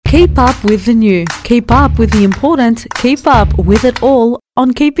Keep up with the new, keep up with the important, keep up with it all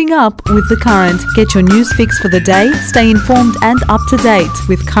on Keeping Up with the Current. Get your news fix for the day, stay informed and up to date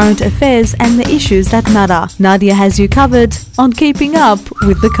with current affairs and the issues that matter. Nadia has you covered on Keeping Up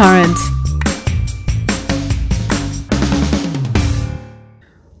with the Current.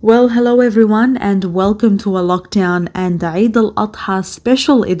 Well, hello everyone and welcome to a lockdown and Eid al-Adha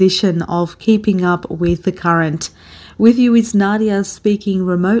special edition of Keeping Up with the Current. With you is Nadia speaking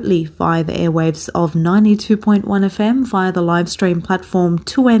remotely via the airwaves of 92.1 FM via the live stream platform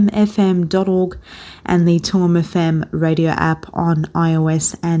 2mfm.org and the 2MFM radio app on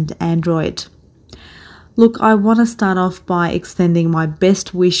iOS and Android. Look, I want to start off by extending my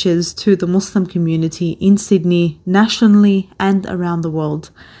best wishes to the Muslim community in Sydney, nationally and around the world.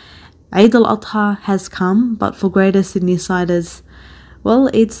 Eid al-Adha has come, but for Greater Sydney-siders,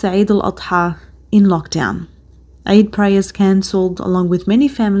 well, it's Eid al-Adha in lockdown. Eid prayers cancelled along with many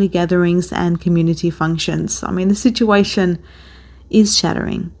family gatherings and community functions. I mean, the situation is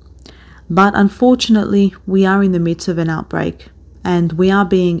shattering. But unfortunately, we are in the midst of an outbreak and we are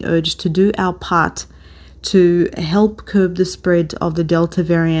being urged to do our part to help curb the spread of the Delta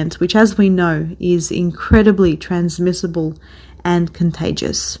variant, which as we know is incredibly transmissible and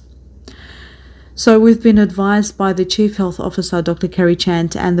contagious. So we've been advised by the Chief Health Officer, Dr. Kerry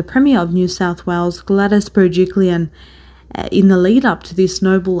Chant, and the Premier of New South Wales, Gladys Berejiklian, in the lead up to this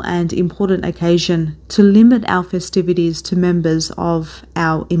noble and important occasion to limit our festivities to members of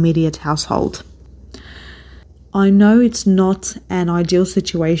our immediate household. I know it's not an ideal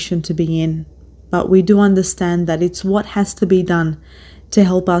situation to be in, but we do understand that it's what has to be done to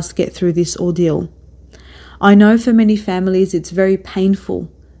help us get through this ordeal. I know for many families it's very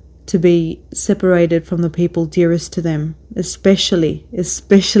painful to be separated from the people dearest to them, especially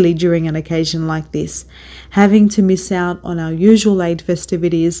during an occasion like this. Having to miss out on our usual Eid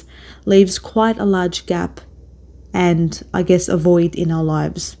festivities leaves quite a large gap and, I guess, a void in our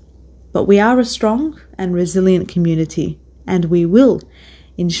lives. But we are a strong and resilient community, and we will,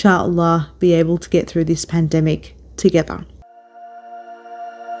 inshallah, be able to get through this pandemic together.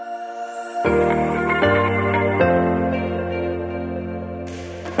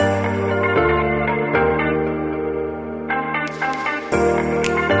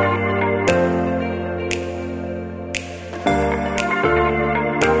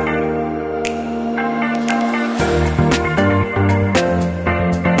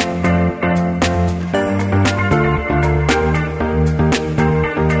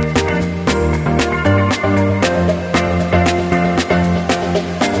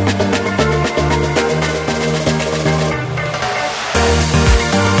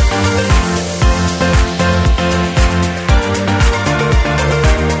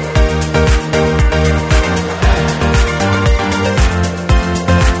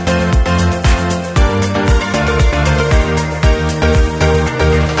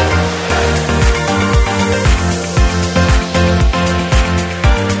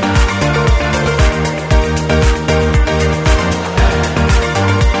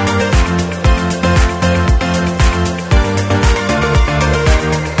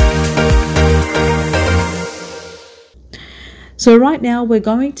 So right now we're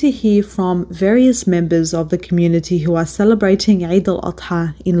going to hear from various members of the community who are celebrating Eid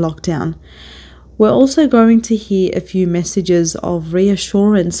al-Adha in lockdown. We're also going to hear a few messages of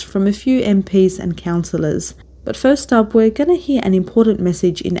reassurance from a few MPs and councillors. But first up, we're going to hear an important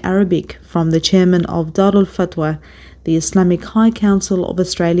message in Arabic from the chairman of Darul Fatwa, the Islamic High Council of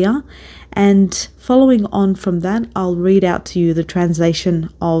Australia. And following on from that, I'll read out to you the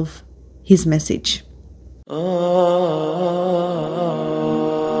translation of his message.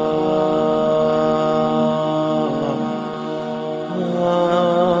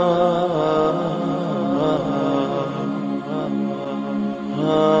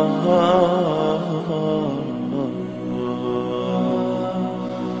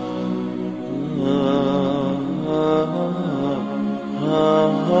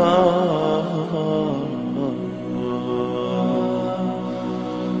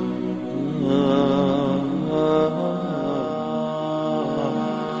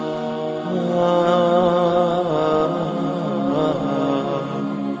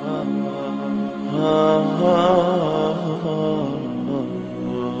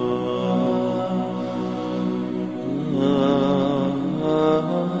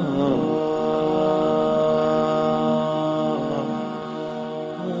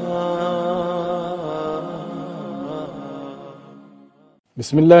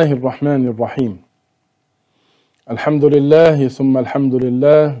 بسم الله الرحمن الرحيم. الحمد لله ثم الحمد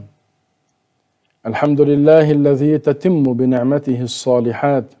لله. الحمد لله الذي تتم بنعمته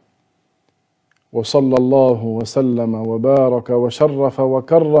الصالحات وصلى الله وسلم وبارك وشرف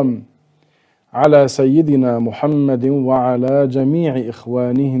وكرم على سيدنا محمد وعلى جميع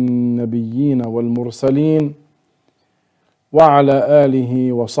إخوانه النبيين والمرسلين وعلى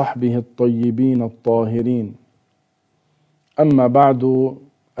آله وصحبه الطيبين الطاهرين. أما بعد،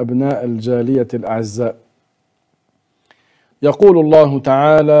 أبناء الجالية الأعزاء، يقول الله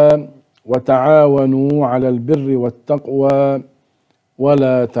تعالى: وتعاونوا على البر والتقوى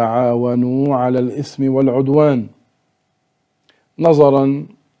ولا تعاونوا على الإثم والعدوان. نظرا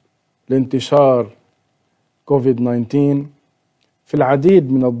لانتشار كوفيد-19 في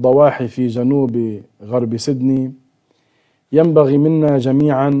العديد من الضواحي في جنوب غرب سيدني، ينبغي منا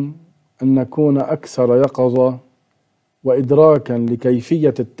جميعا أن نكون أكثر يقظة وإدراكا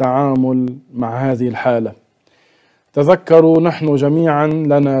لكيفية التعامل مع هذه الحالة. تذكروا، نحن جميعا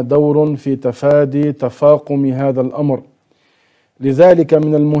لنا دور في تفادي تفاقم هذا الأمر، لذلك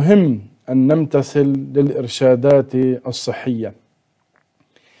من المهم أن نمتثل للإرشادات الصحية،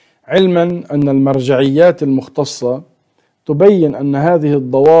 علما أن المرجعيات المختصة تبين أن هذه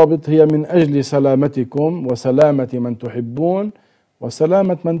الضوابط هي من أجل سلامتكم وسلامة من تحبون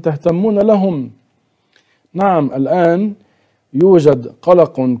وسلامة من تهتمون لهم. نعم، الآن يوجد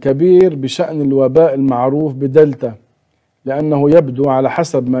قلق كبير بشأن الوباء المعروف بدلتا، لأنه يبدو على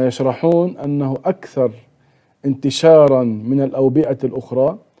حسب ما يشرحون أنه أكثر انتشارا من الأوبئة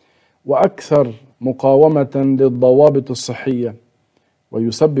الأخرى وأكثر مقاومة للضوابط الصحية،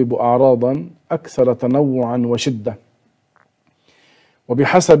 ويسبب أعراضا أكثر تنوعا وشدة.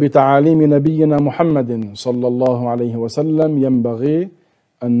 وبحسب تعاليم نبينا محمد صلى الله عليه وسلم ينبغي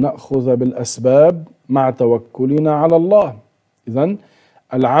أن نأخذ بالأسباب مع توكلنا على الله. إذن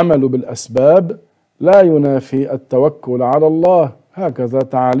العمل بالأسباب لا ينافي التوكل على الله، هكذا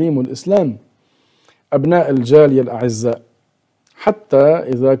تعاليم الإسلام. أبناء الجالية الأعزاء، حتى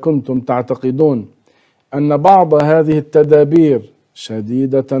إذا كنتم تعتقدون أن بعض هذه التدابير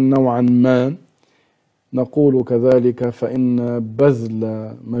شديدة نوعا ما، نقول كذلك فإن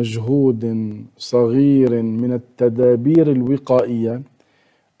بذل مجهود صغير من التدابير الوقائية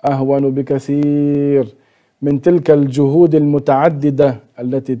أهون بكثير من تلك الجهود المتعددة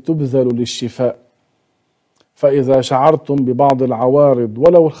التي تبذل للشفاء. فإذا شعرتم ببعض العوارض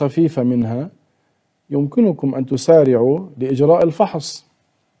ولو الخفيفة منها، يمكنكم أن تسارعوا لإجراء الفحص.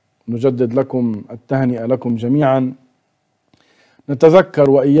 نجدد لكم التهنئة لكم جميعا. نتذكر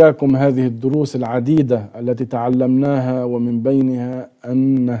وإياكم هذه الدروس العديدة التي تعلمناها، ومن بينها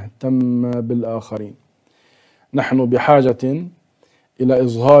أن نهتم بالآخرين. نحن بحاجة إلى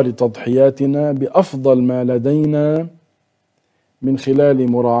إظهار تضحياتنا بأفضل ما لدينا من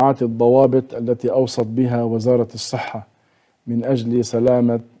خلال مراعاة الضوابط التي أوصت بها وزارة الصحة من أجل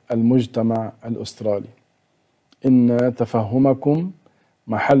سلامة المجتمع الأسترالي. إن تفهمكم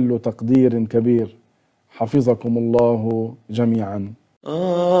محل تقدير كبير. حفظكم الله جميعا.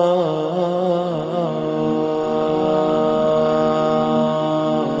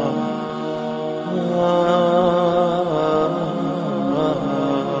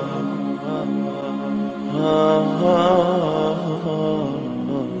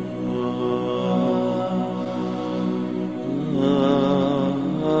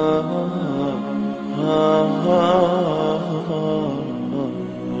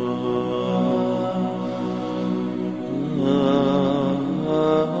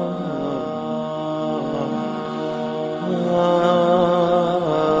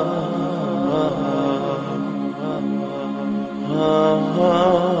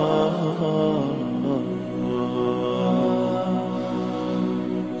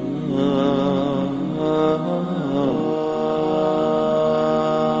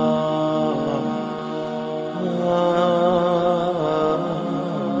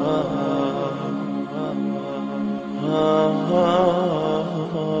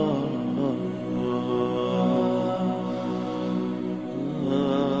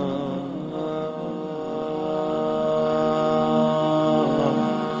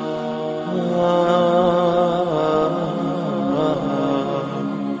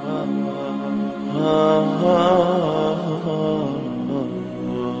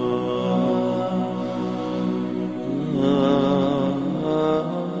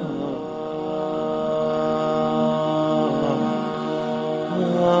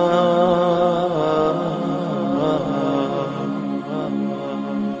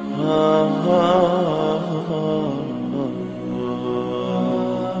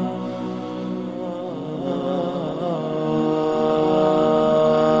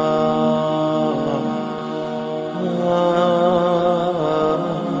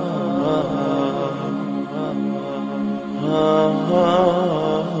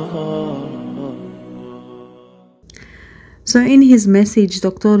 So in his message,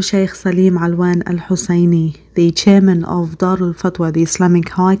 Dr. Sheikh Salim Alwan Al-Husseini, the chairman of Dar al-Fatwa, the Islamic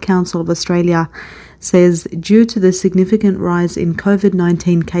High Council of Australia, says due to the significant rise in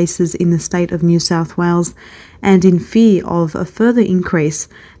COVID-19 cases in the state of New South Wales and in fear of a further increase,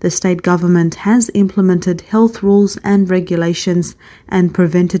 the state government has implemented health rules and regulations and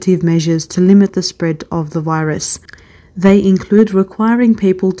preventative measures to limit the spread of the virus. They include requiring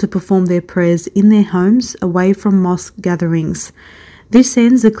people to perform their prayers in their homes away from mosque gatherings. This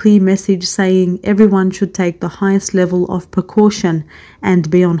sends a clear message saying everyone should take the highest level of precaution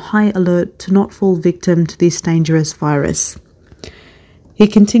and be on high alert to not fall victim to this dangerous virus. He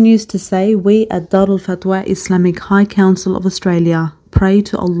continues to say, we at Dar al-Fatwa Islamic High Council of Australia pray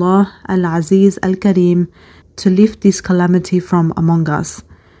to Allah Al-Aziz Al-Kareem to lift this calamity from among us.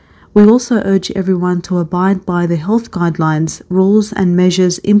 We also urge everyone to abide by the health guidelines, rules and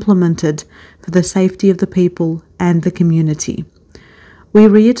measures implemented for the safety of the people and the community. We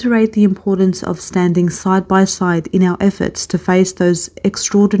reiterate the importance of standing side by side in our efforts to face those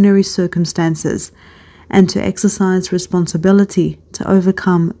extraordinary circumstances and to exercise responsibility to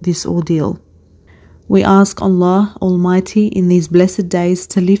overcome this ordeal. We ask Allah Almighty in these blessed days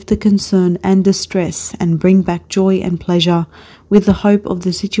to lift the concern and distress and bring back joy and pleasure with the hope of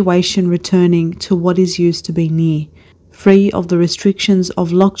the situation returning to what is used to be near, free of the restrictions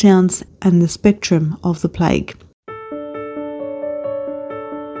of lockdowns and the spectrum of the plague.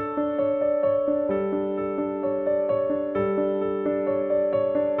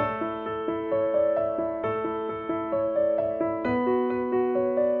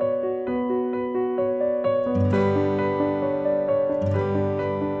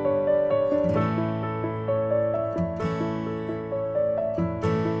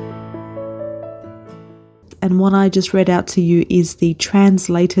 And what I just read out to you is the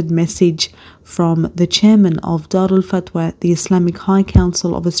translated message from the chairman of Dar al-Fatwa, the Islamic High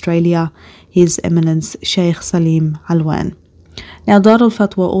Council of Australia, His Eminence Sheikh Salim Alwan. Now, Dar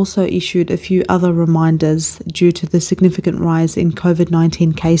al-Fatwa also issued a few other reminders due to the significant rise in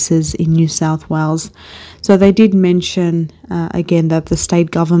COVID-19 cases in New South Wales. So they did mention again that the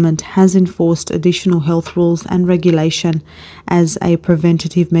state government has enforced additional health rules and regulation as a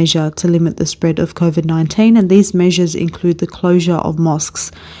preventative measure to limit the spread of COVID-19, and these measures include the closure of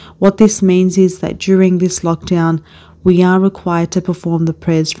mosques. What this means is that during this lockdown, we are required to perform the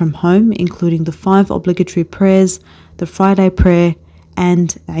prayers from home, including the 5 obligatory prayers, the Friday prayer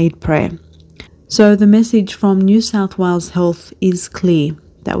and Eid prayer. So the message from New South Wales Health is clear,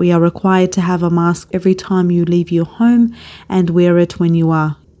 that we are required to have a mask every time you leave your home and wear it when you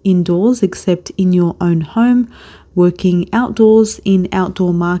are indoors except in your own home, working outdoors in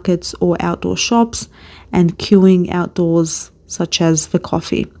outdoor markets or outdoor shops, and queuing outdoors such as for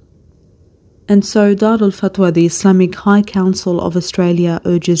coffee. And so Dar al-Fatwa, the Islamic High Council of Australia,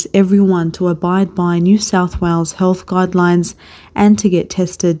 urges everyone to abide by New South Wales health guidelines and to get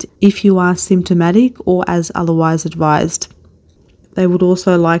tested if you are symptomatic or as otherwise advised. They would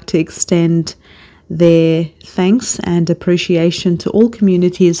also like to extend their thanks and appreciation to all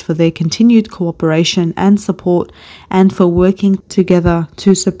communities for their continued cooperation and support and for working together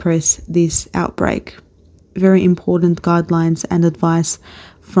to suppress this outbreak. Very important guidelines and advice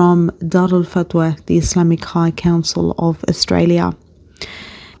from Dar al-Fatwa, the Islamic High Council of Australia.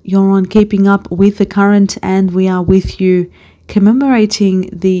 You're on Keeping Up with the Current, and we are with you commemorating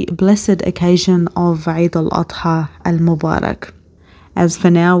the blessed occasion of Eid al-Adha al-Mubarak. As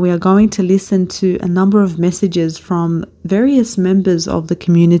for now, we are going to listen to a number of messages from various members of the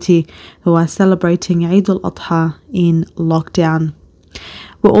community who are celebrating Eid al-Adha in lockdown.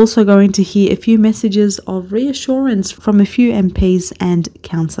 We're also going to hear a few messages of reassurance from a few MPs and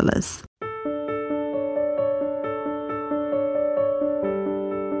councillors.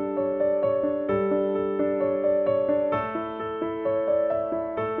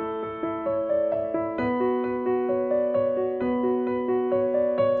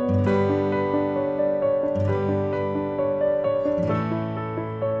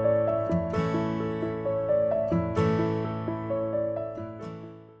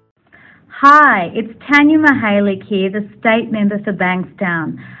 Hi, it's Tanya Mahalik here, the State Member for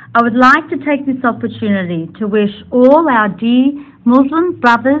Bankstown. I would like to take this opportunity to wish all our dear Muslim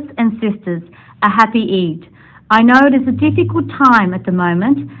brothers and sisters a happy Eid. I know it is a difficult time at the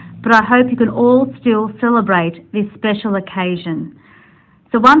moment, but I hope you can all still celebrate this special occasion.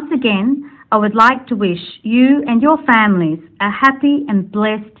 So once again, I would like to wish you and your families a happy and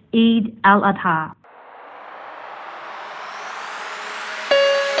blessed Eid al-Adha.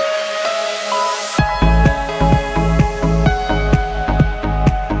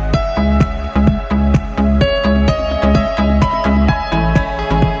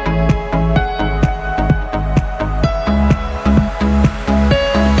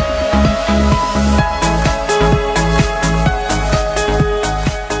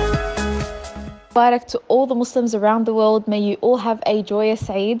 Mubarak to all the Muslims around the world. May you all have a joyous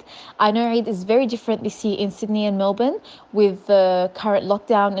Eid. I know Eid is very different this year in Sydney and Melbourne with the current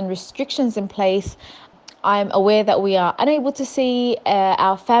lockdown and restrictions in place. I'm aware that we are unable to see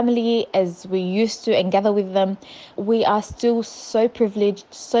our family as we used to and gather with them. We are still so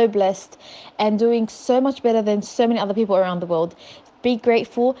privileged, so blessed, and doing so much better than so many other people around the world. Be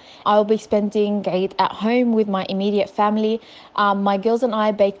grateful. I'll be spending Eid at home with my immediate family. My girls and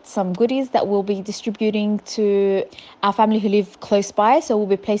I baked some goodies that we'll be distributing to our family who live close by. So we'll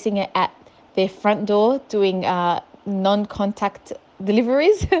be placing it at their front door, doing non-contact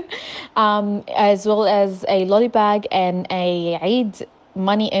deliveries, as well as a lolly bag and a Eid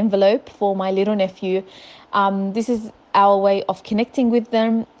money envelope for my little nephew. This is our way of connecting with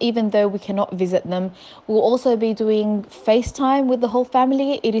them, even though we cannot visit them. We'll also be doing FaceTime with the whole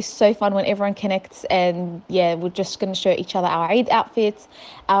family. It is so fun when everyone connects, and yeah, we're just going to show each other our Eid outfits,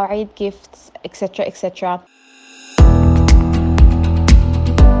 our Eid gifts, etc., etc.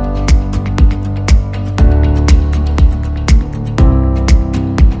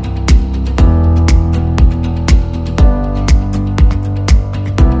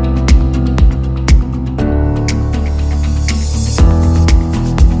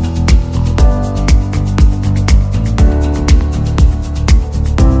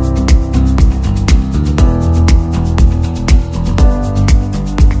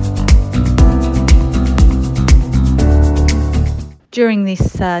 During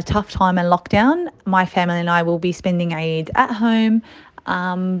this tough time and lockdown, my family and I will be spending Eid at home,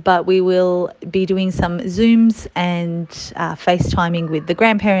 but we will be doing some Zooms and FaceTiming with the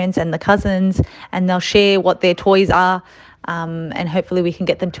grandparents and the cousins, and they'll share what their toys are, and hopefully we can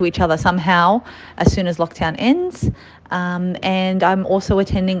get them to each other somehow as soon as lockdown ends. And I'm also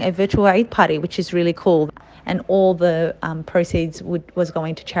attending a virtual Eid party, which is really cool, and all the proceeds was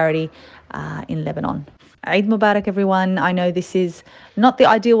going to charity in Lebanon. Eid Mubarak, everyone. I know this is not the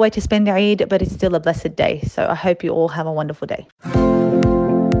ideal way to spend Eid, but it's still a blessed day. So I hope you all have a wonderful day.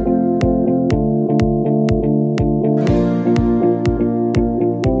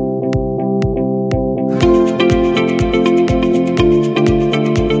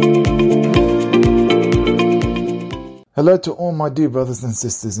 Hello to all my dear brothers and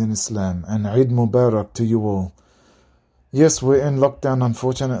sisters in Islam, and Eid Mubarak to you all. Yes, we're in lockdown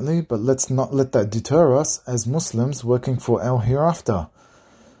unfortunately, but let's not let that deter us as Muslims working for our hereafter.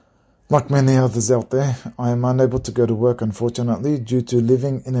 Like many others out there, I am unable to go to work unfortunately due to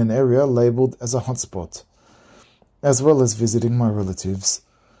living in an area labelled as a hotspot, as well as visiting my relatives.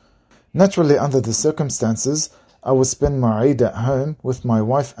 Naturally, under the circumstances, I will spend my Eid at home with my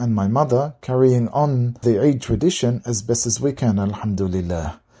wife and my mother, carrying on the Eid tradition as best as we can,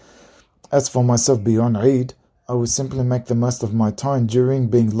 alhamdulillah. As for myself beyond Eid, I will simply make the most of my time during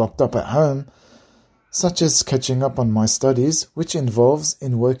being locked up at home, such as catching up on my studies, which involves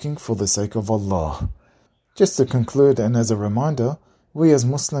in working for the sake of Allah. Just to conclude, and as a reminder, we as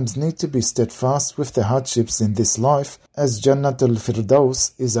Muslims need to be steadfast with the hardships in this life, as Jannatul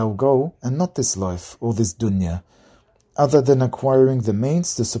Firdaus is our goal and not this life or this dunya, other than acquiring the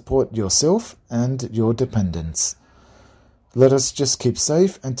means to support yourself and your dependents. Let us just keep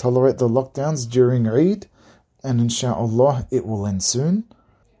safe and tolerate the lockdowns during Eid, and inshallah it will end soon.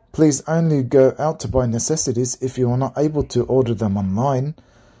 Please only go out to buy necessities if you are not able to order them online.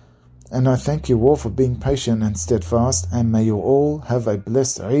 And I thank you all for being patient and steadfast, and may you all have a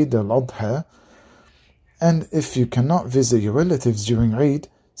blessed Eid al-Adha. And if you cannot visit your relatives during Eid,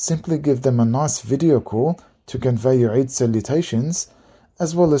 simply give them a nice video call to convey your Eid salutations,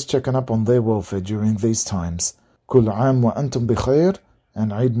 as well as checking up on their welfare during these times. Kul aam wa antum bi khair,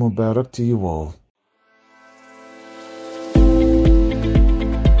 and Eid Mubarak to you all.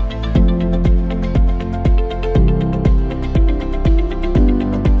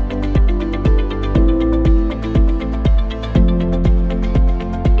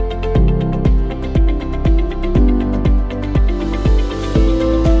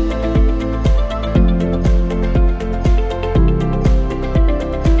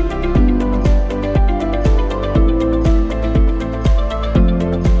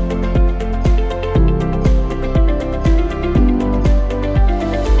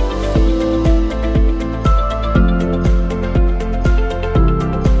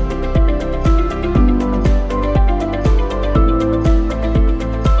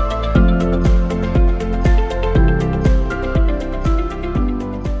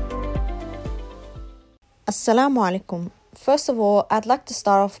 Assalamu alaikum. First of all, I'd like to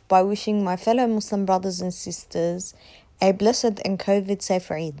start off by wishing my fellow Muslim brothers and sisters a blessed and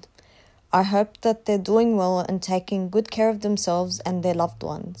COVID-safe Eid. I hope that they're doing well and taking good care of themselves and their loved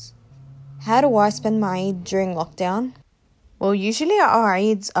ones. How do I spend my Eid during lockdown? Well, usually our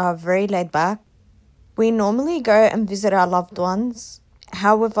Eids are very laid back. We normally go and visit our loved ones.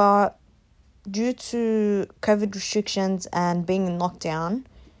 However, due to COVID restrictions and being in lockdown,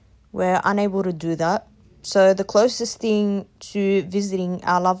 we're unable to do that. So the closest thing to visiting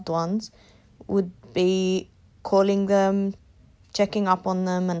our loved ones would be calling them, checking up on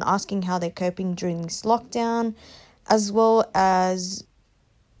them and asking how they're coping during this lockdown, as well as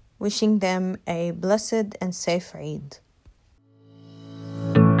wishing them a blessed and safe Eid.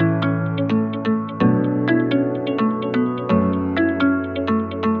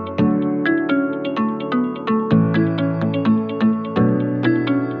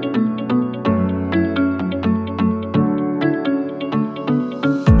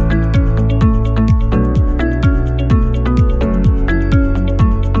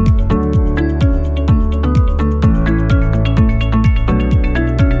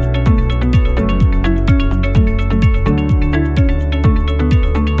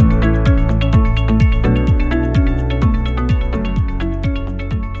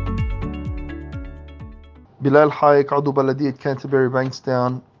 بلال حايك عضو بلدية كانتربري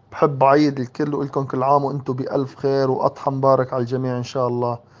بانكستاون. بحب أعيد الكل وإلكم كل عام وإنتم بألف خير وأضحى مبارك على الجميع إن شاء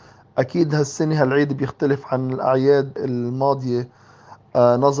الله. أكيد هالسنة هالعيد بيختلف عن الأعياد الماضية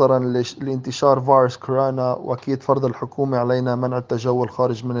نظرا لانتشار فيروس كورونا، وأكيد فرض الحكومة علينا منع التجول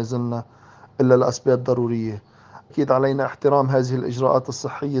خارج منازلنا إلا لأسباب ضرورية. أكيد علينا احترام هذه الإجراءات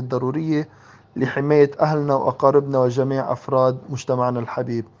الصحية الضرورية لحماية أهلنا وأقاربنا وجميع أفراد مجتمعنا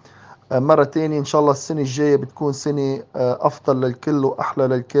الحبيب. مرة تانية إن شاء الله السنة الجاية بتكون سنة أفضل للكل وأحلى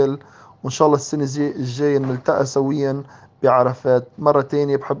للكل، وإن شاء الله السنة الجاية نلتقى سويا بعرفات. مرة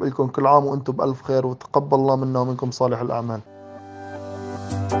تانية بحب لكم كل عام وأنتم بألف خير، وتقبل الله منا ومنكم صالح الأعمال.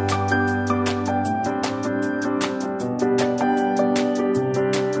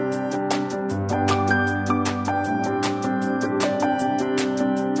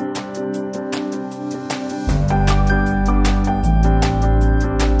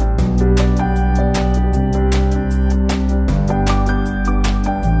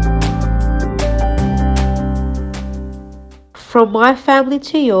 From my family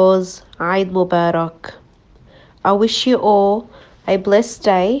to yours, Eid Mubarak. I wish you all a blessed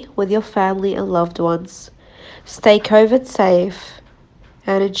day with your family and loved ones. Stay COVID safe,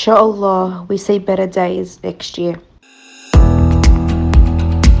 and inshallah we see better days next year.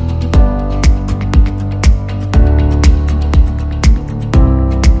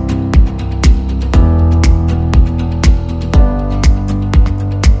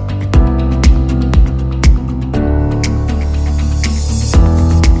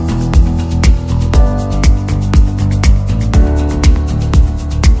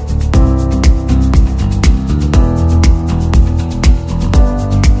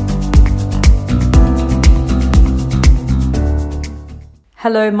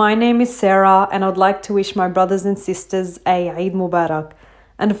 Hello, my name is Sarah and I'd like to wish my brothers and sisters a Eid Mubarak.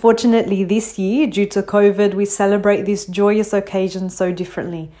 Unfortunately, this year, due to COVID, we celebrate this joyous occasion so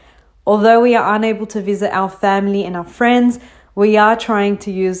differently. Although we are unable to visit our family and our friends, we are trying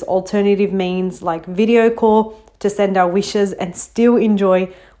to use alternative means like video call to send our wishes and still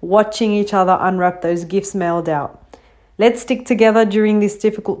enjoy watching each other unwrap those gifts mailed out. Let's stick together during this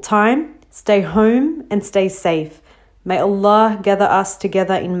difficult time, stay home and stay safe. May Allah gather us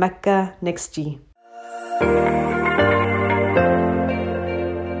together in Mecca next year.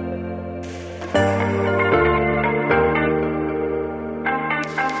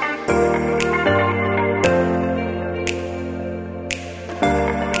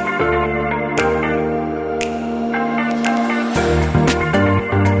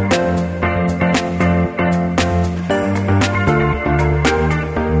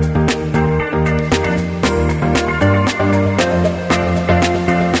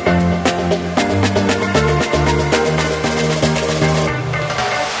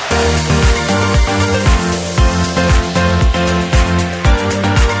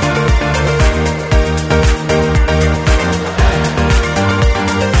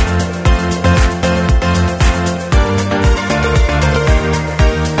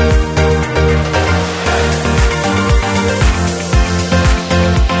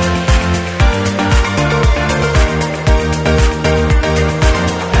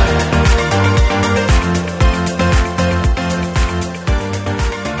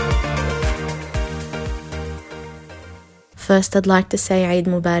 First, I'd like to say Eid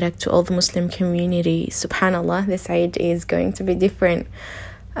Mubarak to all the Muslim community. Subhanallah, this Eid is going to be different.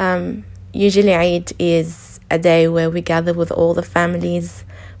 Usually Eid is a day where we gather with all the families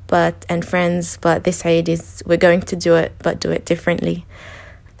and friends, but this Eid we're going to do it, but do it differently.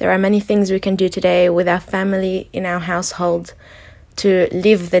 There are many things we can do today with our family in our household to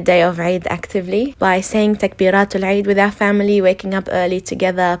live the day of Eid actively by saying Takbiratul Eid with our family, waking up early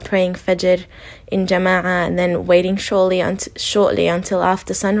together, praying Fajr in Jama'ah, and then waiting shortly until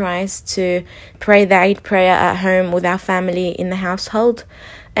after sunrise to pray the Eid prayer at home with our family in the household.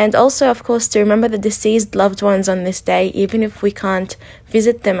 And also, of course, to remember the deceased loved ones on this day. Even if we can't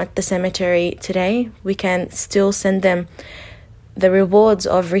visit them at the cemetery today, we can still send them the rewards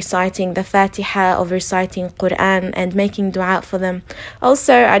of reciting the Fatiha, of reciting Quran and making dua for them.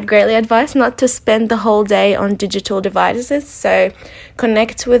 Also, I'd greatly advise not to spend the whole day on digital devices, so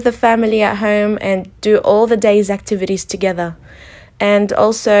connect with the family at home and do all the day's activities together. And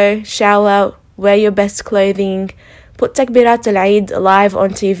also shower, wear your best clothing, put Takbiratul Eid live on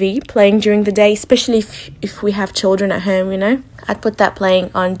TV, playing during the day, especially if we have children at home, I'd put that playing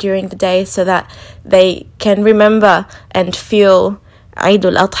on during the day so that they can remember and feel Eid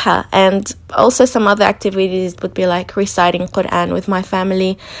al-Adha. And also some other activities would be like reciting Quran with my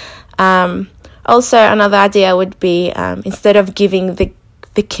family. Also, another idea would be instead of giving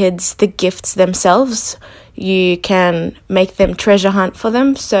the kids the gifts themselves, you can make them treasure hunt for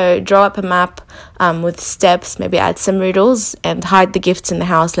them. So draw up a map with steps, maybe add some riddles and hide the gifts in the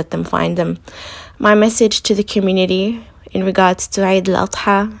house, let them find them. My message to the community in regards to Eid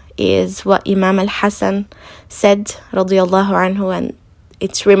al-Adha is what Imam al-Hasan said, radiyallahu anhu, and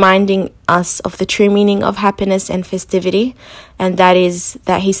it's reminding us of the true meaning of happiness and festivity, and that is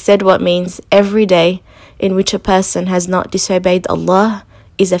that he said what means every day in which a person has not disobeyed Allah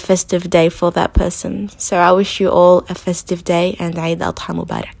is a festive day for that person. So I wish you all a festive day and Eid al-Adha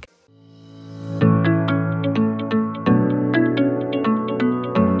Mubarak.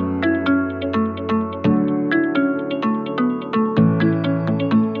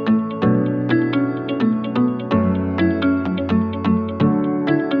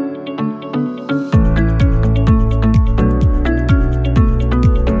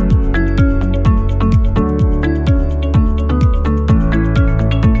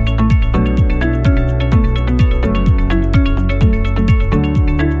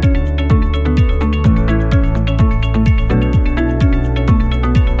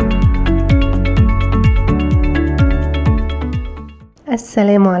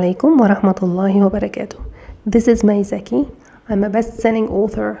 Assalamu alaikum wa rahmatullahi wa barakatuh. This is May Zaki. I'm a best-selling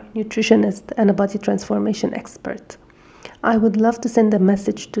author, nutritionist, and a body transformation expert. I would love to send a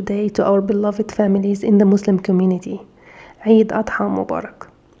message today to our beloved families in the Muslim community. Eid Adha Mubarak.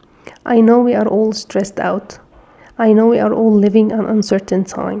 I know we are all stressed out. I know we are all living an uncertain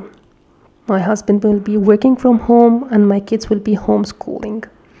time. My husband will be working from home and my kids will be homeschooling.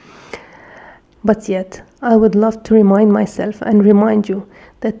 But yet, I would love to remind myself and remind you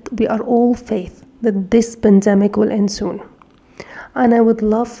that we are all faith that this pandemic will end soon. And I would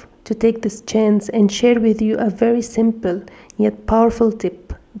love to take this chance and share with you a very simple yet powerful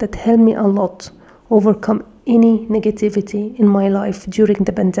tip that helped me a lot overcome any negativity in my life during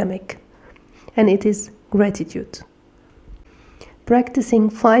the pandemic. And it is gratitude.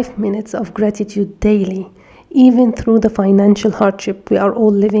 Practicing 5 minutes of gratitude daily, even through the financial hardship we are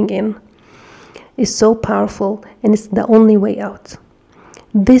all living in, is so powerful, and it's the only way out.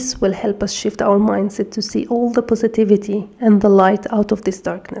 This will help us shift our mindset to see all the positivity and the light out of this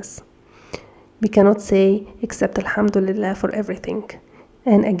darkness. We cannot say except Alhamdulillah for everything.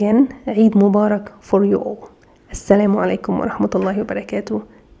 And again, Eid Mubarak for you all. Assalamu alaikum wa rahmatullahi wa barakatuh.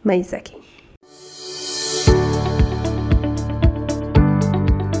 May Zaki.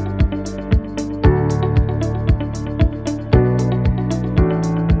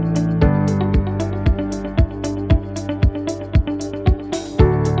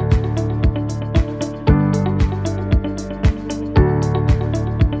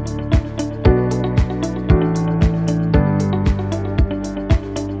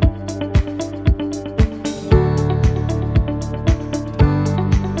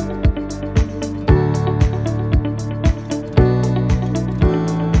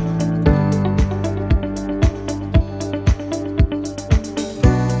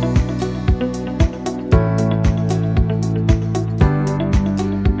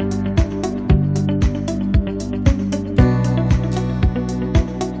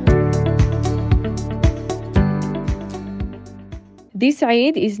 This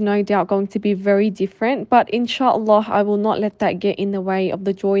Eid is no doubt going to be very different, but inshallah I will not let that get in the way of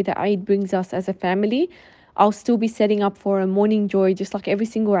the joy that Eid brings us as a family. I'll still be setting up for a morning joy, just like every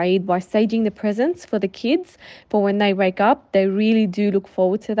single Eid, by staging the presents for the kids for when they wake up. They really do look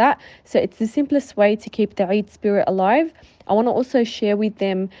forward to that. So it's the simplest way to keep the Eid spirit alive. I want to also share with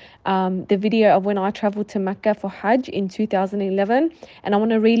them the video of when I traveled to Mecca for Hajj in 2011, and I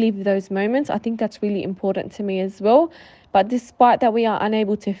want to relive those moments. I think that's really important to me as well. But despite that we are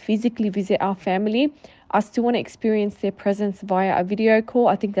unable to physically visit our family, I still want to experience their presence via a video call.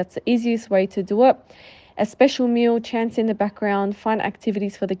 I think that's the easiest way to do it. A special meal, chants in the background, fun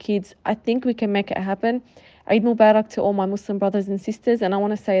activities for the kids. I think we can make it happen. Eid Mubarak to all my Muslim brothers and sisters, and I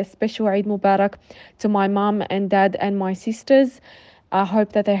want to say a special Eid Mubarak to my mum and dad and my sisters. I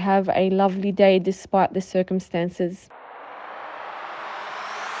hope that they have a lovely day despite the circumstances.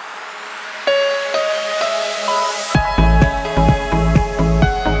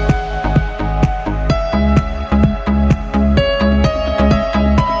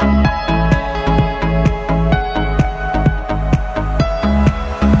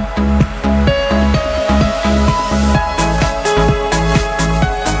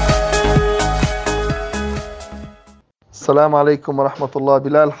 Assalamu alaikum wa rahmatullah.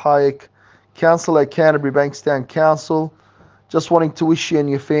 Bilal Hayek, Councillor at Canterbury Bankstown Council. Just wanting to wish you and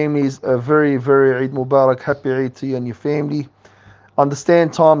your families a very, very Eid Mubarak, happy Eid to you and your family.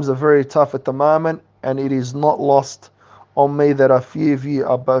 Understand times are very tough at the moment, and it is not lost on me that a few of you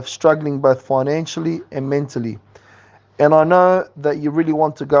are both struggling both financially and mentally. And I know that you really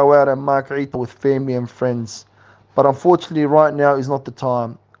want to go out and mark Eid with family and friends, but unfortunately right now is not the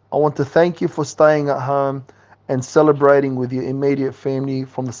time. I want to thank you for staying at home and celebrating with your immediate family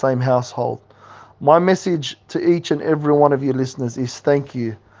from the same household. My message to each and every one of your listeners is thank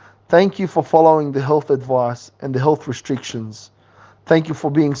you. Thank you for following the health advice and the health restrictions. Thank you for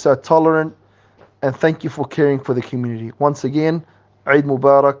being so tolerant, and thank you for caring for the community. Once again, Eid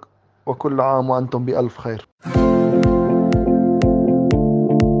Mubarak wa kull aam wa antum bi alf khair.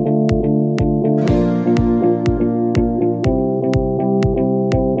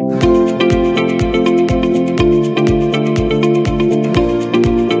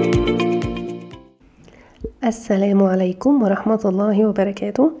 السلام عليكم ورحمة الله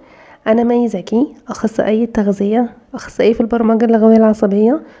وبركاته. أنا مي زكي، أخصائية تغذية، أخصائية في البرمجة اللغوية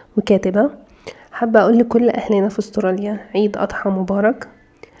العصبية، وكاتبة. حابة أقول لكل أهلنا في أستراليا عيد أضحى مبارك.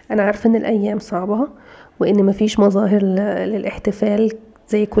 أنا عارفة إن الأيام صعبة وإن مفيش مظاهر للاحتفال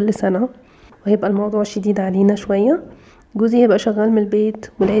زي كل سنة، وهيبقى الموضوع شديد علينا شوية. جوزي هيبقى شغال من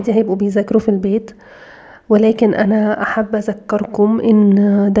البيت والعيدي هيبقوا بيذاكروا في البيت، ولكن أنا أحب أذكركم إن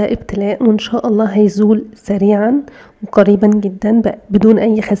ده ابتلاء وإن شاء الله هيزول سريعا وقريبا جدا بدون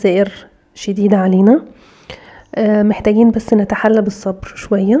أي خسائر شديدة علينا. محتاجين بس نتحلى بالصبر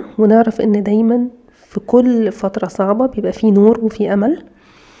شوية ونعرف إن دايما في كل فترة صعبة بيبقى فيه نور وفيه أمل.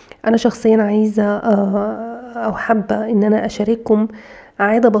 أنا شخصيا عايزة أو حابة إن أنا أشارككم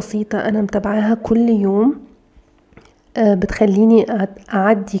عادة بسيطة أنا متابعاها كل يوم، بتخليني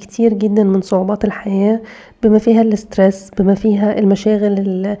أعدي كتير جدا من صعوبات الحياة، بما فيها الاسترس، بما فيها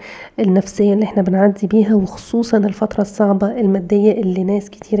المشاغل النفسية اللي احنا بنعدي بيها، وخصوصا الفترة الصعبة المادية اللي ناس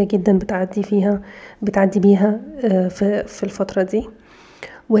كتيرة جدا بتعدي بيها في الفترة دي،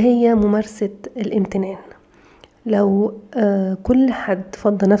 وهي ممارسة الامتنان. لو كل حد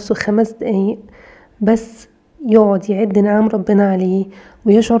فضى نفسه 5 دقايق بس يقعد يعد نعم ربنا عليه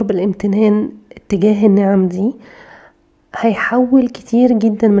ويشعر بالامتنان تجاه النعم دي، هيحول كتير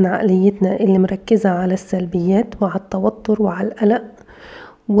جدا من عقليتنا اللي مركزة على السلبيات وعلى التوتر وعلى القلق،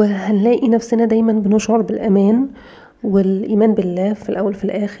 وهنلاقي نفسنا دايما بنشعر بالأمان والإيمان بالله في الأول في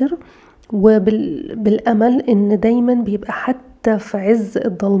الآخر، وبالأمل إن دايما بيبقى حتى في عز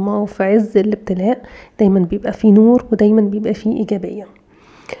الضلمة وفي عز الابتلاء دايما بيبقى فيه نور ودايما بيبقى فيه إيجابية.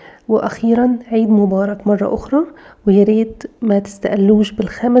 وأخيرا عيد مبارك مرة أخرى، وياريت ما تستقلوش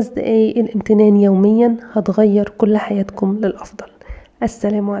بال5 دقايق الامتنان يوميا، هتغير كل حياتكم للأفضل.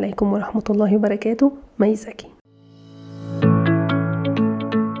 السلام عليكم ورحمة الله وبركاته. مي زكي.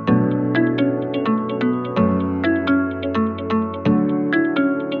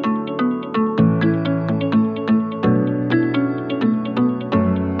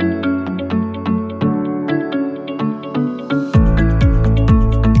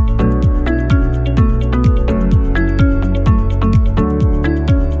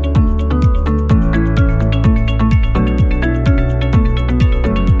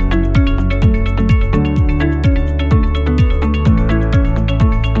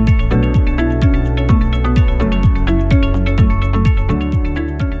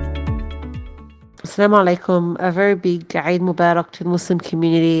 Assalamu alaikum. A very big Eid Mubarak to the Muslim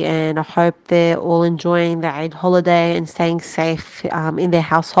community, and I hope they're all enjoying the Eid holiday and staying safe in their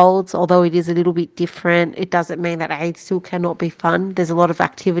households. Although it is a little bit different, it doesn't mean that Eid still cannot be fun. There's a lot of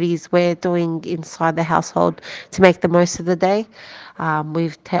activities we're doing inside the household to make the most of the day.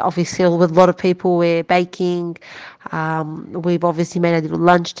 Obviously with a lot of people, we're baking. We've obviously made a little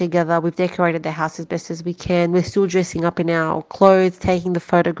lunch together. We've decorated the house as best as we can. We're still dressing up in our clothes, taking the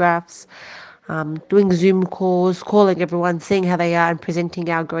photographs, doing Zoom calls, calling everyone, seeing how they are and presenting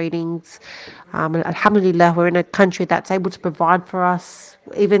our greetings. And alhamdulillah, we're in a country that's able to provide for us,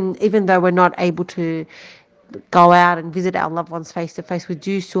 even though we're not able to go out and visit our loved ones face to face. We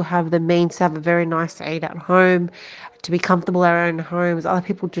do still have the means to have a very nice Eid at home, to be comfortable in our own homes. Other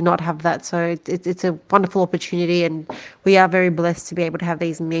people do not have that, so it's a wonderful opportunity, and we are very blessed to be able to have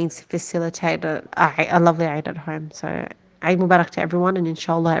these means to facilitate a lovely Eid at home. So Eid Mubarak to everyone, and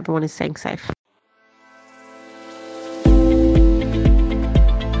inshallah everyone is staying safe.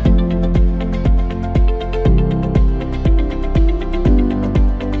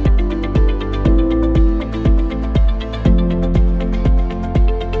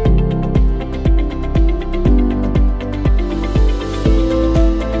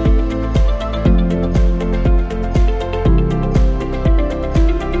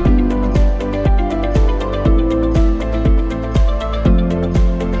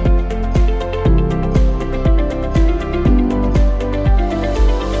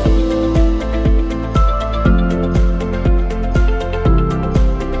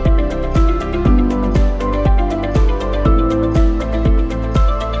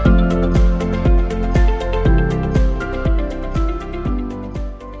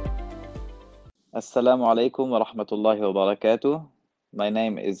 Assalamu alaikum wa rahmatullahi wa barakatuh. My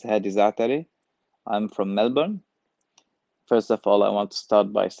name is Hadi Za'atari. I'm from Melbourne. First of all, I want to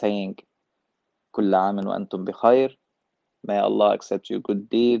start by saying Kulla aamin wa antum bi khair. May Allah accept your good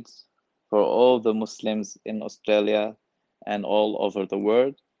deeds for all the Muslims in Australia and all over the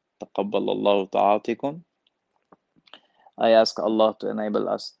world. Taqabbalallahu ta'atikum. I ask Allah to enable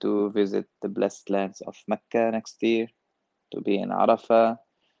us to visit the blessed lands of Mecca next year, to be in Arafah,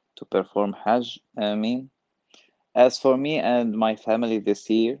 to perform Hajj. Ameen. As for me and my family this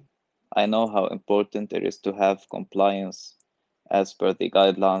year, I know how important it is to have compliance as per the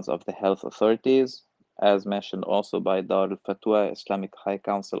guidelines of the health authorities, as mentioned also by Dar al-Fatwa, Islamic High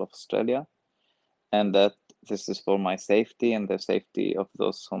Council of Australia, and that this is for my safety and the safety of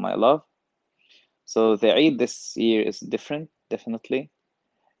those whom I love. So the Eid this year is different, definitely.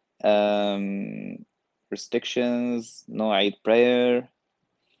 Restrictions, no Eid prayer.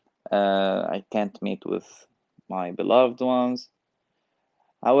 I can't meet with my beloved ones.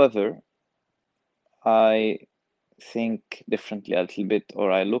 However, I think differently a little bit,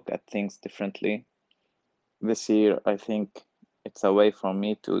 or I look at things differently. This year, I think it's a way for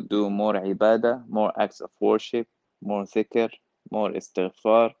me to do more ibadah, more acts of worship, more dhikr, more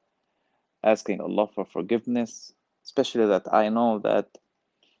istighfar, asking Allah for forgiveness, especially that I know that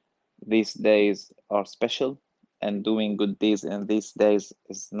these days are special, and doing good deeds in these days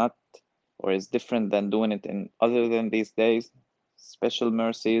is not, or is different than doing it in other than these days, special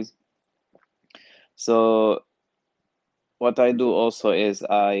mercies. So what I do also is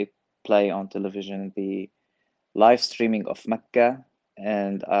I play on television the live streaming of Mecca,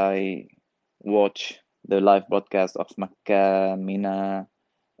 and I watch the live broadcast of Mecca, Mina,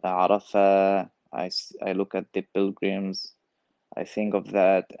 Arafah. I look at the pilgrims, I think of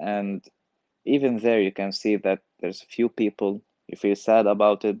that, and even there you can see that there's few people. You feel sad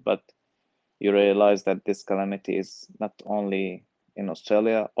about it, but you realize that this calamity is not only in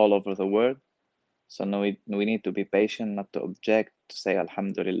Australia, all over the world. So now we need to be patient, not to object, to say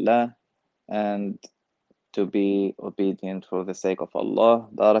Alhamdulillah, and to be obedient for the sake of Allah.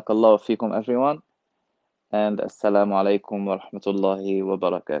 Barakallahu feekum, everyone, and Assalamu alaikum wa rahmatullahi wa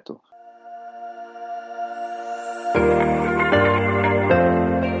barakatuh.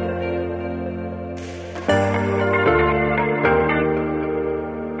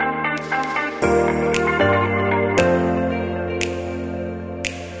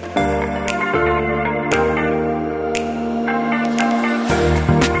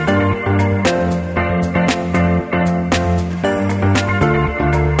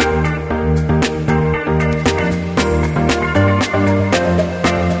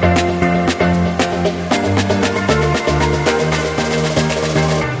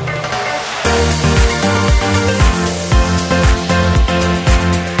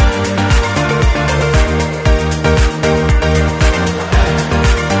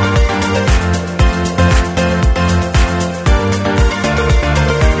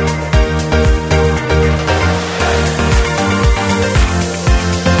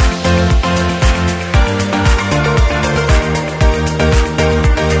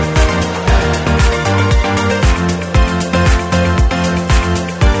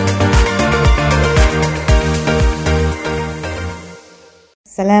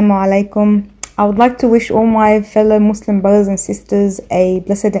 Assalamu alaikum. I would like to wish all my fellow Muslim brothers and sisters a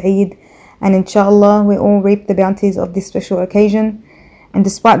blessed Eid, and inshallah we all reap the bounties of this special occasion. And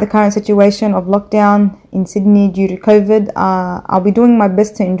despite the current situation of lockdown in Sydney due to COVID, I'll be doing my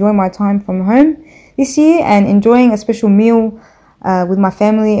best to enjoy my time from home this year and enjoying a special meal with my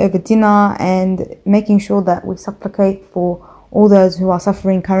family over dinner and making sure that we supplicate for all those who are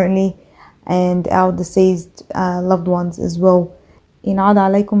suffering currently and our deceased loved ones as well. ينعاد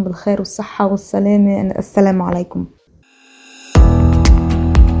عليكم بالخير والصحة والسلامة. السلام عليكم.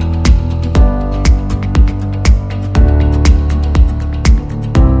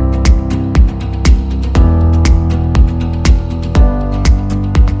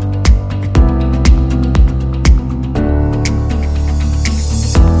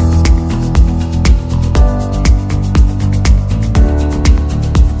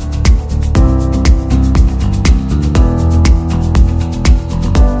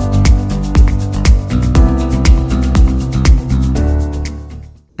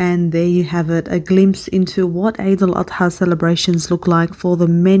 And there you have it, a glimpse into what Eid al-Adha celebrations look like for the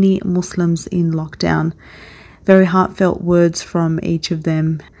many Muslims in lockdown. Very heartfelt words from each of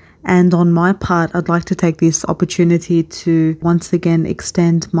them. And on my part, I'd like to take this opportunity to once again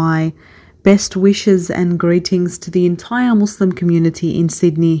extend my best wishes and greetings to the entire Muslim community in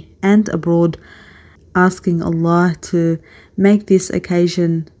Sydney and abroad, asking Allah to make this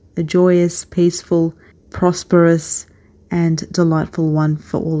occasion a joyous, peaceful, prosperous, and delightful one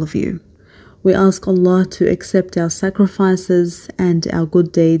for all of you. We ask Allah to accept our sacrifices and our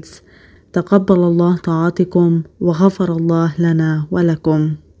good deeds. تقبل الله طاعتكم وغفر الله لنا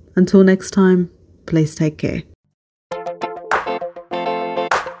ولكم. Until next time, please take care.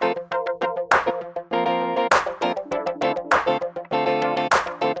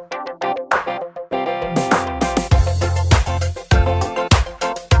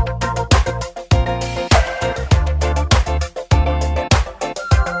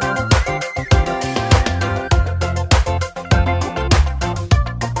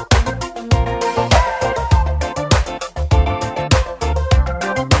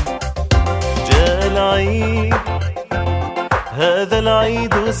 هذا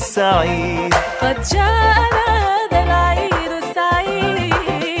العيد السعيد قد جاءنا هذا العيد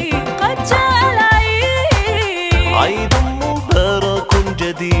السعيد قد جاء العيد عيد مبارك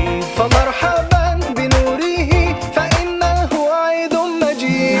جديد فمرحبا بنوره فإنه عيد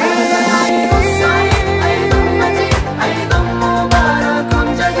مجيد هذا العيد السعيد عيد مجيد عيد مبارك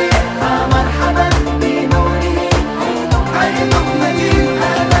جديد فمرحبا بنوره عيد مجيد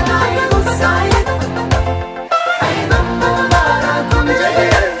هذا العيد السعيد عيد مبارك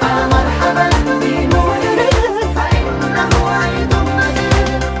جديد فمرحبا بنوره فإنه عيد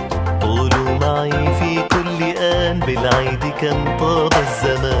مجيد. قولوا معي في كل آن بالعيد كم طاب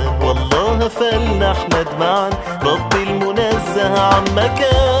الزمان والله فلنحمد معا رب المنزه عن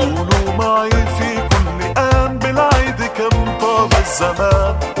مكان. قولوا معي في كل آن بالعيد كم طاب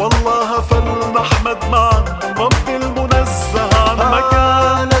الزمان والله فلنحمد معا رب المنزه عن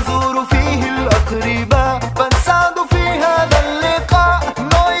مكان. نزور فيه الأقرباء فنسعد في هذا اللقاء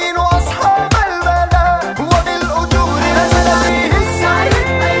نعين أصحاب البلاء وبالأجور نستعين. السعيد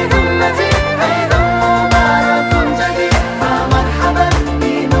عيد مجيد عيد مبارك جديد فمرحبا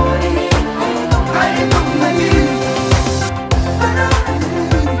بنوره عيد مجيد.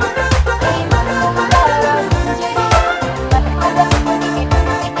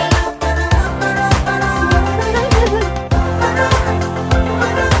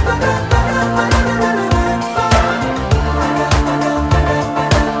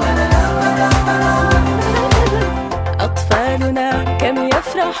 أطفالنا كم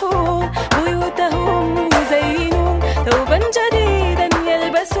يفرحون بيوتهم يزينون ثوبا جديدا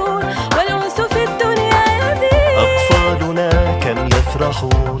يلبسون والأنس في الدنيا يزيد. أطفالنا كم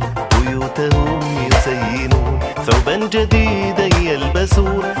يفرحون بيوتهم يزينون ثوبا جديدا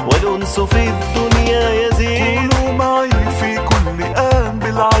يلبسون والأنس في الدنيا يزيد. قولوا معي في كل آن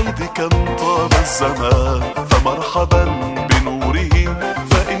بالعيد كم طاب الزمان فمرحبا بنوره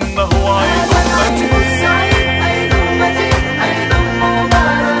فإنه عيد مجيد. عيد مجيد عيد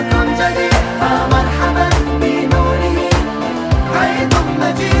مبارك جديد فمرحبا بنوره عيد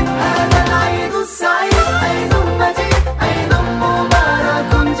مجيد هذا العيد السعيد عيد مجيد عيد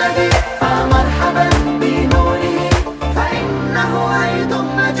مبارك جديد فمرحبا بنوره فإنه عيد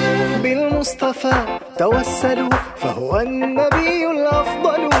مجيد. بالمصطفى توسلوا فهو النبي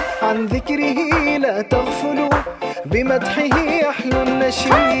الأفضل عن ذكره لا تغفلوا بمدحه يحلو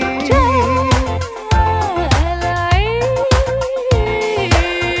النشيد.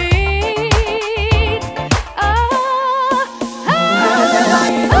 هذا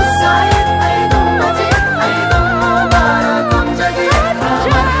العيد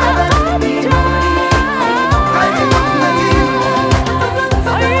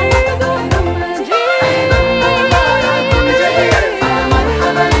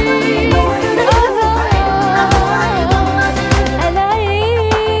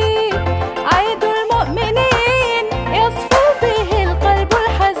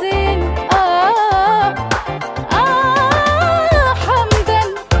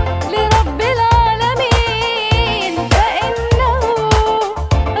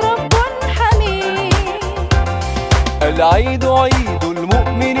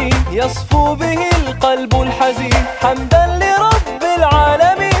يصفو به القلب الحزين حمدا